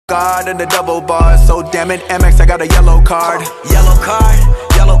guard and the double bars. So damn it, MX, I got a yellow card. Yellow card,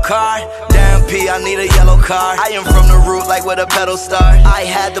 yellow card. Damn P, I need a yellow card. I am from the root like where the pedal start. I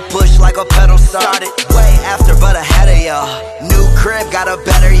had to push like a pedal started. Way after but ahead of y'all. New crib, got a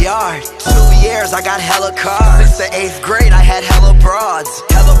better yard. 2 years, I got hella cars. Since the 8th grade, I had hella broads.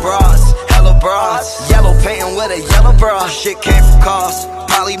 Hella bras, hella bras. Yellow painting with a yellow bra. Shit came from cost,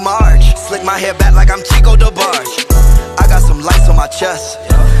 probably March. Slick my hair back like I'm Chico DeBarge. I got some lights on my chest,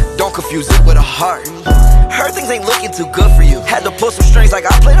 don't confuse it with a heart. Heard things ain't looking too good for you. Had to pull some strings like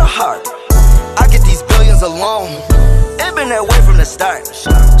I played a harp. I get these billions alone, it been that way from the start.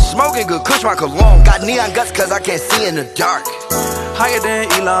 Smoking good kush my cologne. Got neon guts cause I can't see in the dark. Higher than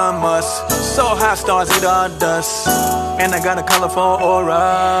Elon Musk, so high stars eat all dust. And I got a colorful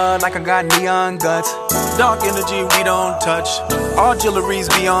aura, like I got neon guts. Dark energy we don't touch, all jewelry's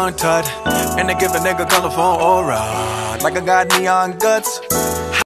beyond touch. And they give a nigga colorful aura, like I got neon guts.